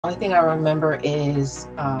Only thing I remember is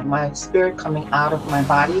my spirit coming out of my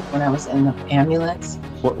body when I was in the ambulance.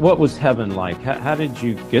 What was heaven like? How did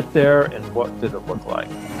you get there, and what did it look like?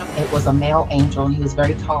 It was a male angel. He was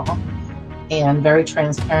very tall and very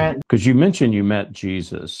transparent. Because you mentioned you met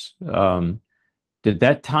Jesus. Did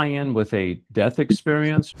that tie in with a death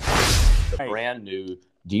experience? A brand new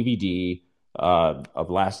DVD of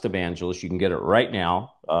Last Evangelist. You can get it right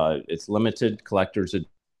now. It's limited collector's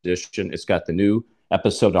edition. It's got the new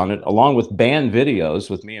episode on it, along with band videos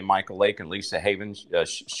with me and Michael Lake and Lisa Haven,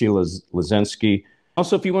 Sheila Lazinski.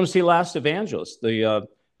 Also, if you want to see Last Evangelist, the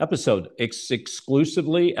episode, it's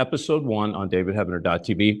exclusively episode 1 on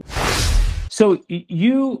davidheavener.tv. So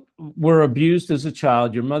you were abused as a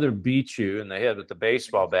child. Your mother beat you in the head with the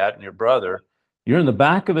baseball bat, and your brother. You're in the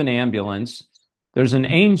back of an ambulance. There's an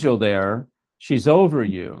angel there. She's over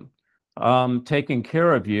you, taking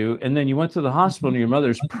care of you. And then you went to the hospital, and your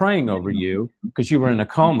mother's praying over you because you were in a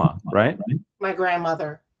coma, right? My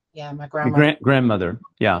grandmother. Yeah, my Your grandmother. grandmother.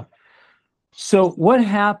 Yeah. So what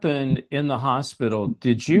happened in the hospital?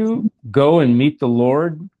 Did you go and meet the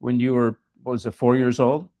Lord when you were, what was it, 4 years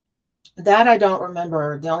old? That I don't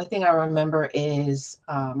remember. The only thing I remember is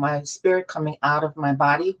my spirit coming out of my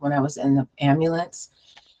body when I was in the ambulance,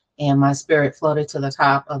 and my spirit floated to the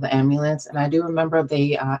top of the ambulance. And I do remember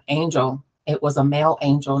the angel. It was a male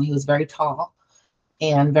angel, and he was very tall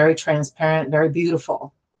and very transparent, very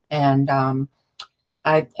beautiful. And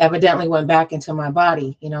I evidently went back into my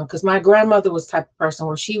body, because my grandmother was the type of person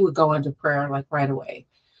where she would go into prayer like right away.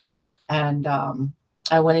 And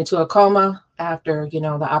I went into a coma after, the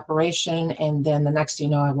operation. And then the next,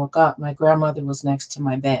 I woke up. My grandmother was next to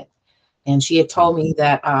my bed. And she had told me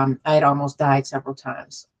that I had almost died several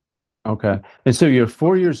times. Okay. And so you're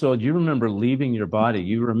 4 years old. You remember leaving your body.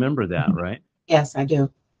 You remember that, right? Yes, I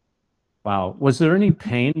do. Wow. Was there any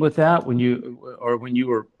pain with that when you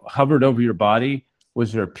were hovered over your body?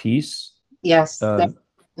 Was there peace? Yes, Uh,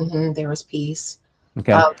 there was peace.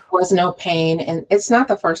 okay. There was no pain. And it's not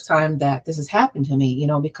the first time that this has happened to me,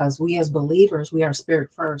 because we as believers, we are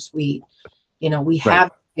spirit first. We Right.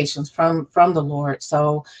 have patience from the Lord.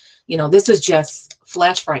 So, this is just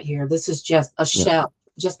flesh right here. This is just a Yeah. shell,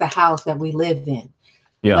 just the house that we live in.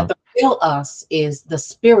 Yeah. But the real us is the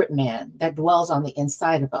spirit man that dwells on the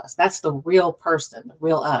inside of us. That's the real person, the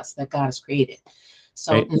real us that God has created.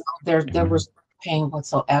 So Right. no, there was no pain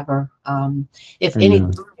whatsoever. If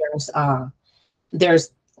anything, Amen.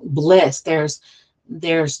 there's bliss,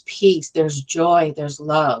 there's peace, there's joy, there's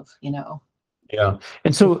love. Yeah.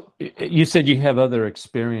 And so you said you have other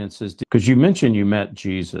experiences because you mentioned you met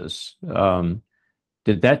Jesus.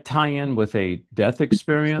 Did that tie in with a death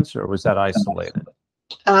experience, or was that isolated?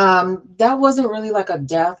 That wasn't really like a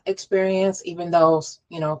death experience, even though,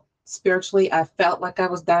 spiritually I felt like I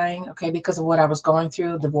was dying, okay, because of what I was going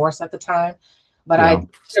through, divorce at the time. But Yeah. I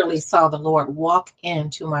literally saw the Lord walk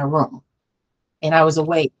into my room, and I was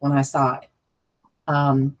awake when I saw it.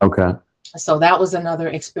 Okay. So that was another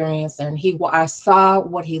experience. And I saw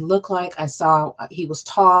what he looked like. I saw he was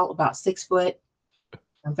tall, about 6 foot,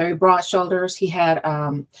 very broad shoulders. He had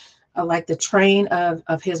like the train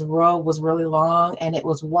of his robe was really long, and it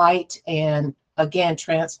was white and again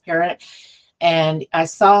transparent. And I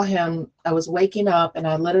saw him, I was waking up, and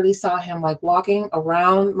I literally saw him like walking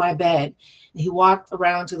around my bed. He walked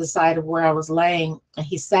around to the side of where I was laying, and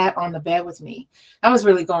he sat on the bed with me. I was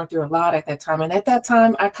really going through a lot at that time. And at that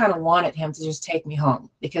time, I kind of wanted him to just take me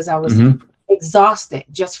home because I was exhausted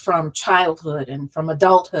just from childhood and from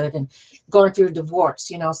adulthood and going through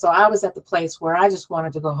divorce, So I was at the place where I just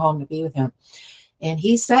wanted to go home to be with him. And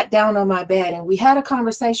he sat down on my bed, and we had a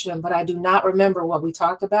conversation, but I do not remember what we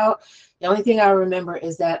talked about. The only thing I remember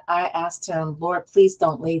is that I asked him, Lord, please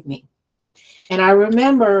don't leave me. And I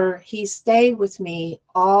remember he stayed with me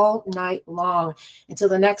all night long until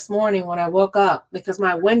the next morning when I woke up, because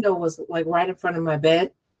my window was like right in front of my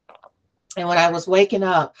bed. And when I was waking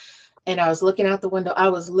up and I was looking out the window, I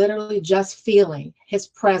was literally just feeling his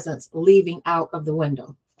presence leaving out of the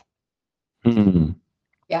window. Mm.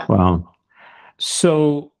 Yeah. Wow.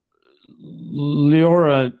 So,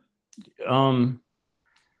 Leora,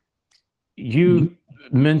 you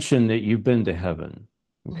mentioned that you've been to heaven.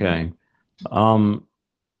 Okay.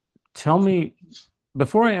 Tell me,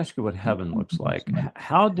 before I ask you what heaven looks like,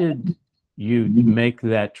 how did you make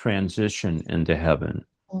that transition into heaven?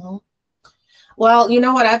 Mm-hmm. Well, you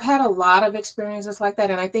know what? I've had a lot of experiences like that.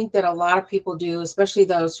 And I think that a lot of people do, especially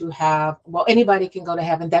those who have, well, anybody can go to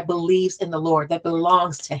heaven that believes in the Lord, that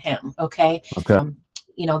belongs to him. Okay. Okay.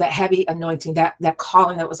 you know, that heavy anointing, that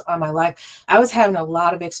calling that was on my life. I was having a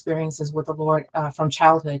lot of experiences with the Lord from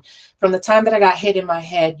childhood. From the time that I got hit in my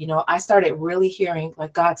head, you know, I started really hearing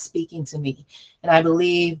like God speaking to me. And I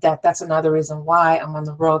believe that that's another reason why I'm on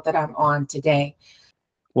the road that I'm on today.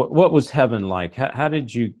 What was heaven like? How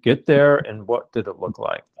did you get there, and what did it look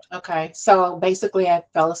like? Okay, so basically I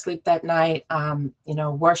fell asleep that night, you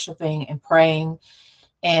know, worshiping and praying.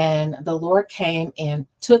 And the Lord came and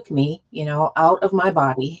took me, you know, out of my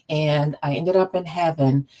body, and I ended up in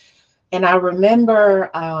heaven. And I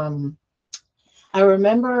remember, I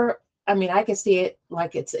mean, I can see it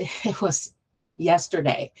like it was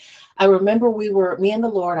yesterday. I remember me and the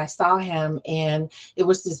Lord, I saw him, and it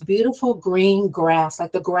was this beautiful green grass,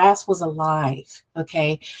 like the grass was alive.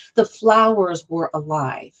 Okay. The flowers were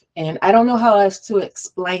alive. And I don't know how else to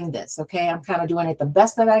explain this. Okay. I'm kind of doing it the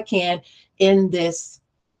best that I can in this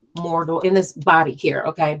in this body here.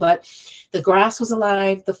 Okay. But the grass was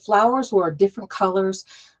alive. The flowers were different colors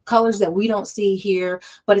that we don't see here,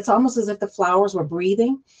 but it's almost as if the flowers were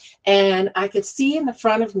breathing. And I could see in the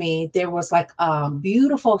front of me, there was like a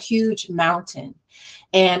beautiful, huge mountain.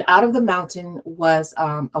 And out of the mountain was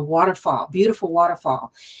a waterfall, beautiful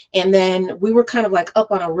waterfall. And then we were kind of like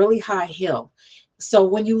up on a really high hill. So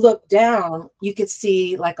when you look down, you could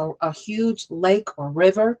see like a huge lake or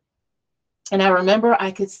river. And I remember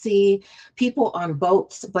I could see people on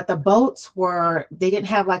boats, but the boats they didn't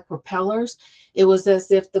have like propellers. It was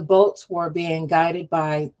as if the boats were being guided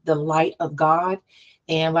by the light of God.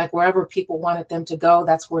 And like wherever people wanted them to go,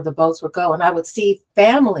 that's where the boats would go. And I would see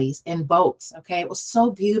families in boats. Okay. It was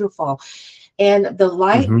so beautiful. And the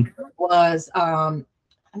light was, I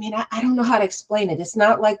mean, I don't know how to explain it. It's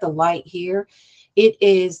not like the light here. It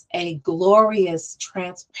is a glorious,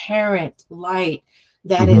 transparent light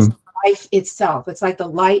that is life itself. It's like the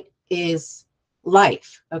light is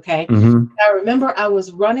life. Okay. I remember I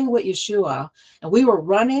was running with Yeshua, and we were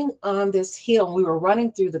running on this hill, and we were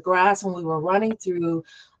running through the grass, and we were running through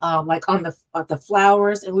like on the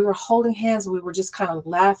flowers, and we were holding hands, and we were just kind of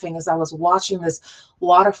laughing as I was watching this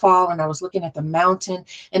waterfall, and I was looking at the mountain,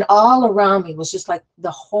 and all around me was just like the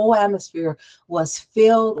whole atmosphere was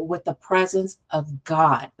filled with the presence of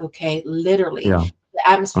God. Okay. Literally. Yeah. The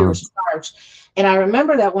atmosphere was charged. And I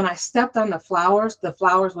remember that when I stepped on the flowers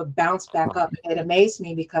would bounce back up. And it amazed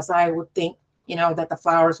me because I would think, you know, that the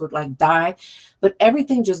flowers would like die, but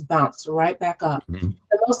everything just bounced right back up. The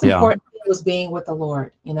most important thing was being with the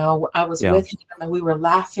Lord. You know, I was with him, and we were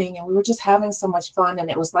laughing, and we were just having so much fun. And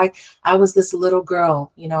it was like I was this little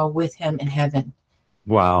girl, you know, with him in heaven.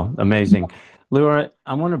 Wow. Amazing. Leora,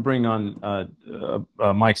 I want to bring on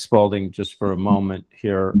Mike Spalding just for a moment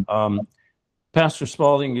here. Pastor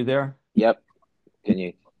Spalding, you there? Yep. Can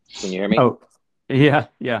you hear me? Oh, yeah.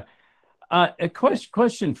 A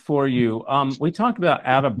question for you. We talk about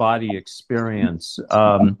out-of-body experience.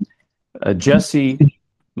 Jesse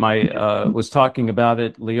was talking about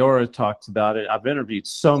it. Leora talks about it. I've interviewed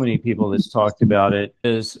so many people that's talked about it.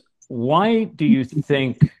 Why do you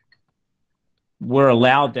think we're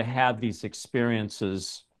allowed to have these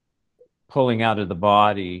experiences pulling out of the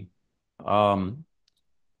body? In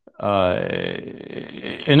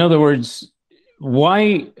other words,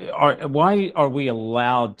 why are we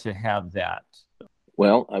allowed to have that?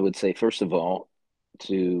 Well, I would say, first of all,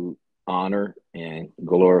 to honor and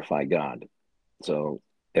glorify God. So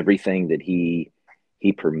everything that he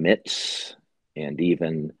permits and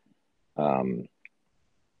even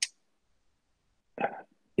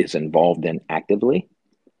is involved in actively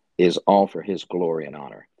is all for his glory and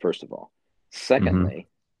honor, first of all. Secondly,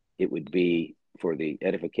 it would be for the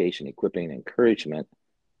edification, equipping, and encouragement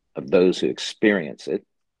of those who experience it,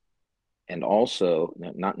 and also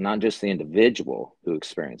not just the individual who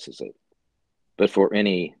experiences it, but for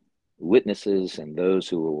any witnesses and those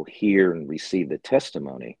who will hear and receive the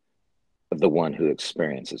testimony of the one who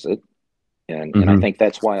experiences it. And I think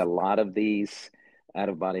that's why a lot of these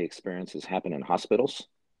out-of-body experiences happen in hospitals,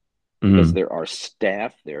 because there are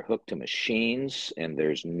staff, they're hooked to machines, and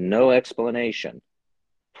there's no explanation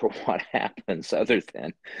for what happens other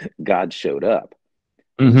than God showed up.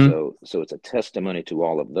 So it's a testimony to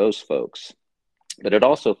all of those folks. But it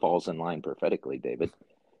also falls in line prophetically, David.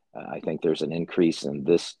 I think there's an increase in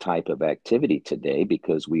this type of activity today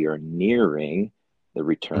because we are nearing the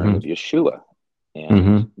return of Yeshua.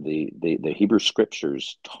 And the Hebrew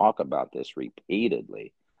scriptures talk about this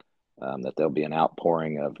repeatedly, that there'll be an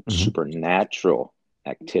outpouring of supernatural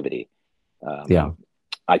activity.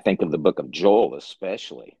 I think of the book of Joel,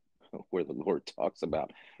 especially, where the Lord talks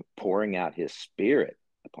about pouring out his spirit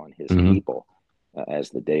upon his people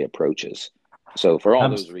as the day approaches. So for all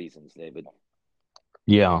those reasons, David.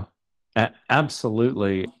 Yeah.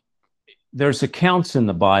 Absolutely. There's accounts in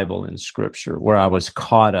the Bible, in Scripture, where I was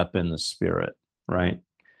caught up in the Spirit, right?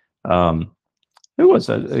 Who was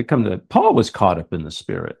that? Paul was caught up in the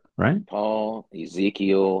Spirit, right? Paul,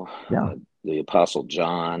 Ezekiel, Yeah. The Apostle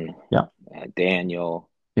John, Yeah. Daniel,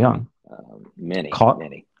 yeah, many.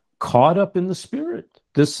 Caught up in the Spirit.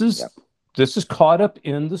 This is caught up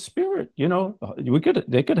in the Spirit. You know,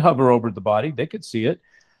 they could hover over the body, they could see it.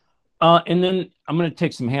 And then I'm going to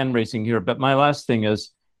take some hand raising here, but my last thing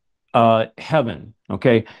is heaven.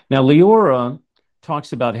 Okay, now Leora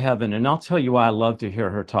talks about heaven, and I'll tell you why I love to hear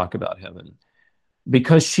her talk about heaven,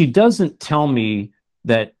 because she doesn't tell me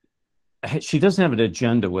that she doesn't have an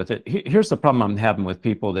agenda with it. Here's the problem I'm having with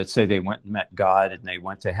people that say they went and met God and they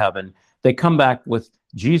went to heaven. They come back with,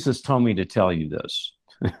 Jesus told me to tell you this.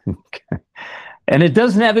 Okay. And it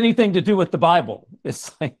doesn't have anything to do with the Bible.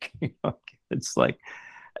 It's like,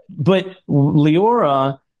 but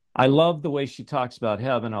Leora, I love the way she talks about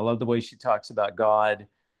heaven. I love the way she talks about God.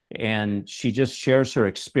 And she just shares her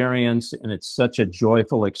experience, and it's such a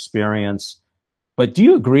joyful experience. But do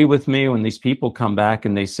you agree with me when these people come back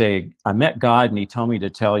and they say, I met God and he told me to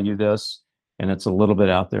tell you this, and it's a little bit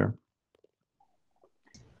out there?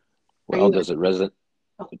 Well, does it resonate?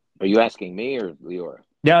 Are you asking me or Leora?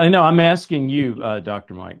 Yeah, I know. I'm asking you,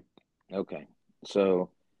 Dr. Mike. Okay. So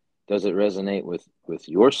does it resonate with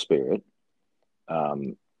your spirit?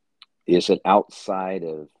 Is it outside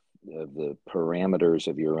of the parameters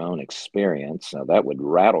of your own experience? Now, that would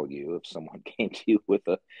rattle you if someone came to you with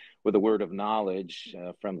a word of knowledge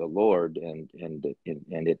from the Lord, and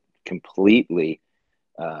it completely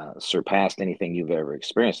surpassed anything you've ever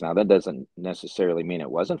experienced. Now, that doesn't necessarily mean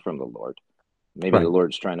it wasn't from the Lord. Maybe Right. The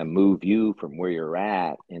Lord's trying to move you from where you're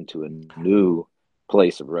at into a new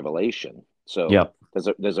place of revelation. So Yep. does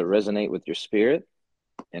it resonate with your spirit?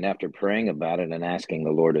 And after praying about it and asking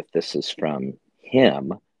the Lord if this is from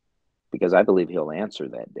him, because I believe he'll answer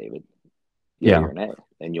that, David. Yeah. Or nay,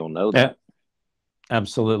 and you'll know that.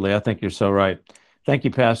 Absolutely. I think you're so right. Thank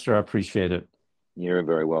you, Pastor. I appreciate it. You're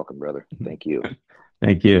very welcome, brother. Thank you.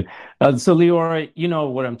 Thank you. So Leora, you know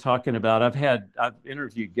what I'm talking about. I've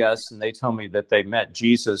interviewed guests, and they tell me that they met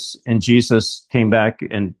Jesus, and Jesus came back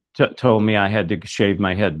and told me I had to shave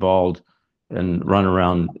my head bald and run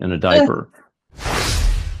around in a diaper.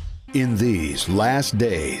 In these last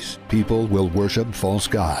days, people will worship false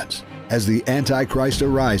gods. As the Antichrist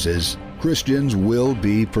arises, Christians will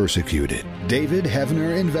be persecuted. David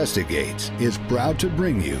Heavener Investigates is proud to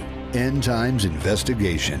bring you End Times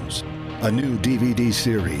Investigations, a new DVD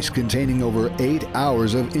series containing over 8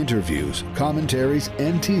 hours of interviews, commentaries,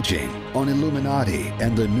 and teaching on Illuminati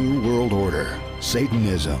and the New World Order,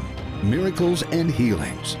 Satanism, miracles and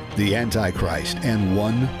healings, the Antichrist, and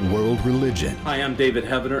one world religion. Hi, I'm David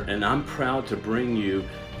Heavener, and I'm proud to bring you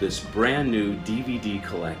this brand new DVD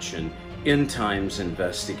collection, End Times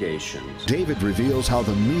Investigations. David reveals how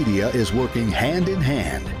the media is working hand in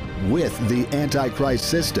hand with the Antichrist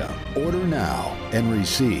system. Order now and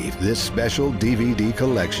receive this special DVD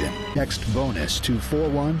collection. Text BONUS to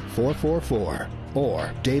 41444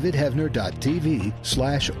 or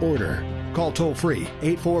davidheavener.tv/order. Call toll-free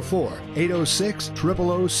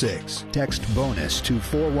 844-806-0006. Text BONUS to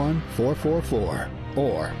 41444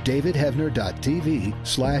 or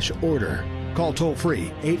davidheavener.tv/order. Call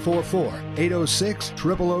toll-free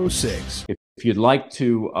 844-806-0006. If you'd like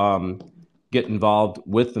to get involved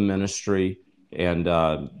with the ministry and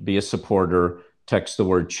be a supporter, text the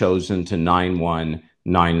word chosen to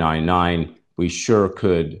 91999. We sure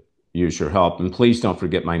could use your help. And please don't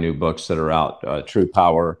forget my new books that are out, True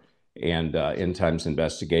Power and End Times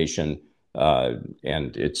Investigation.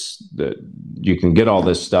 And you can get all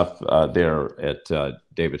this stuff there at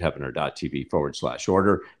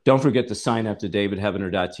davidheavener.tv/order. Don't forget to sign up to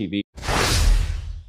davidheavener.tv.